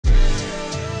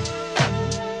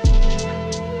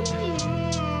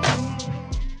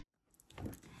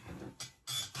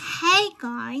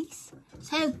guys,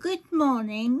 so good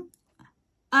morning.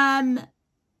 I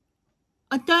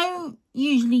don't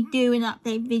usually do an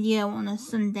update video on a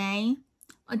Sunday.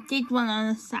 I did one on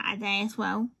a Saturday as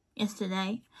well,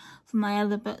 yesterday, for my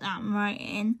other book that I'm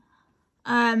writing.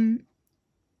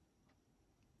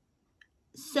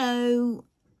 So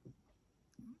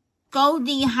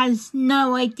Goldie has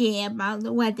no idea about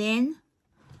the wedding.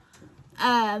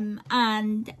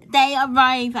 And they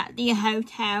arrive at the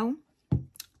hotel,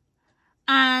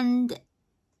 and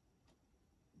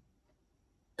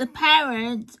the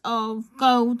parents of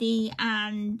Goldie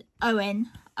and Owen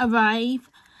arrive,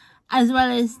 as well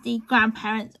as the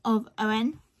grandparents of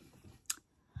Owen.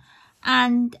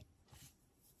 And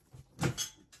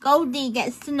Goldie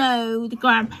gets to know the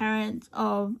grandparents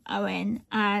of Owen,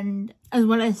 and as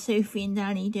well as Sophie and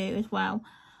Danny do as well.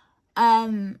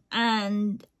 And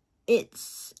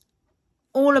it's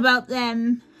all about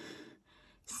them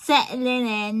settling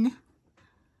in,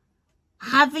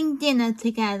 having dinner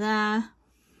together,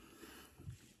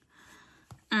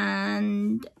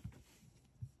 and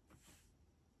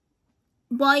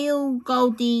while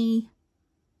Goldie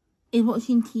is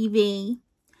watching TV,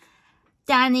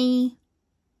 Danny,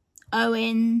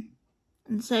 Owen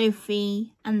and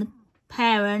Sophie and the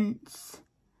parents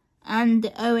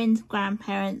and Owen's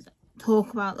grandparents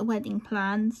talk about the wedding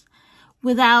plans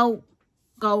without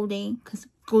Goldie, because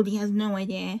Goldie has no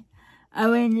idea.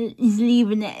 Owen is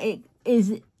leaving it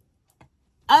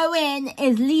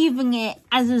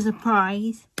as a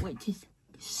surprise, which is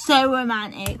so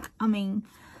romantic. I mean,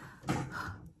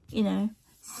 you know.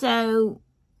 So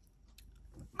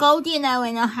Goldie and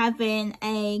Owen are having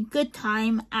a good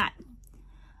time at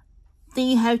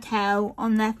the hotel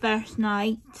on their first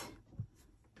night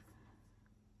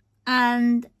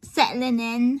and settling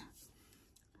in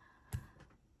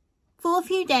for a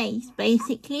few days,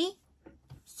 basically.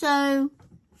 So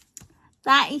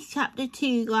that is chapter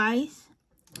 2, guys.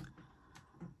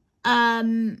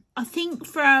 I think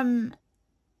from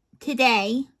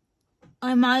today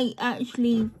I might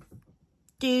actually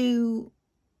do,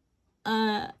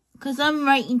 because I'm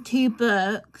writing 2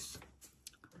 books,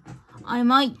 I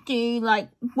might do like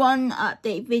one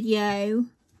update video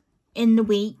in the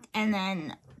week, and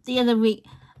then the other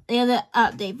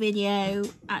update video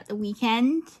at the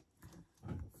weekend.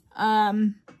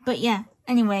 But yeah,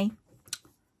 anyway,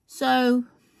 so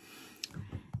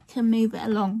to move it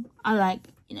along, I like,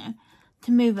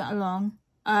 to move it along,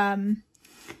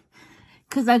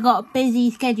 because I got a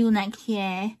busy schedule next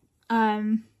year.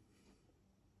 I'm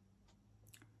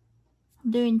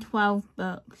doing 12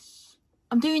 books.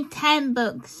 I'm doing 10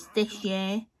 books this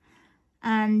year,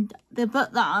 and the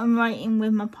book that I'm writing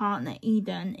with my partner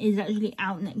Eden is actually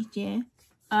out next year.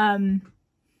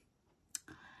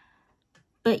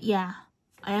 But yeah,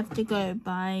 I have to go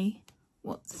by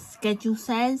what the schedule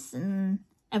says and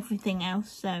everything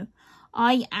else. So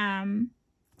I am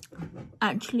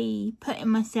actually putting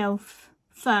myself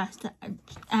first.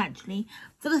 Actually,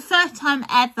 for the first time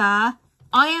ever,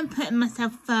 I am putting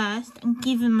myself first and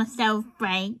giving myself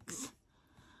breaks.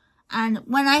 And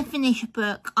when I finish a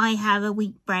book, I have a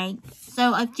week break.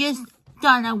 So I've just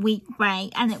done a week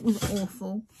break, and it was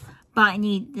awful, but I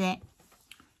needed it.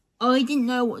 I didn't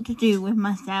know what to do with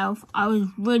myself. I was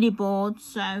really bored,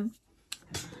 so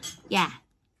yeah,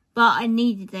 but I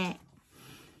needed it.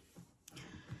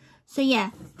 So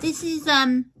yeah, this is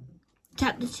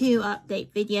chapter 2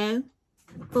 update video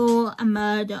for a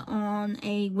murder on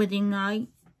a wedding night.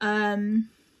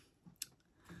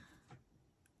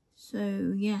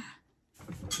 So yeah,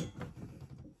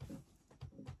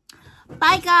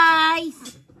 bye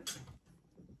guys.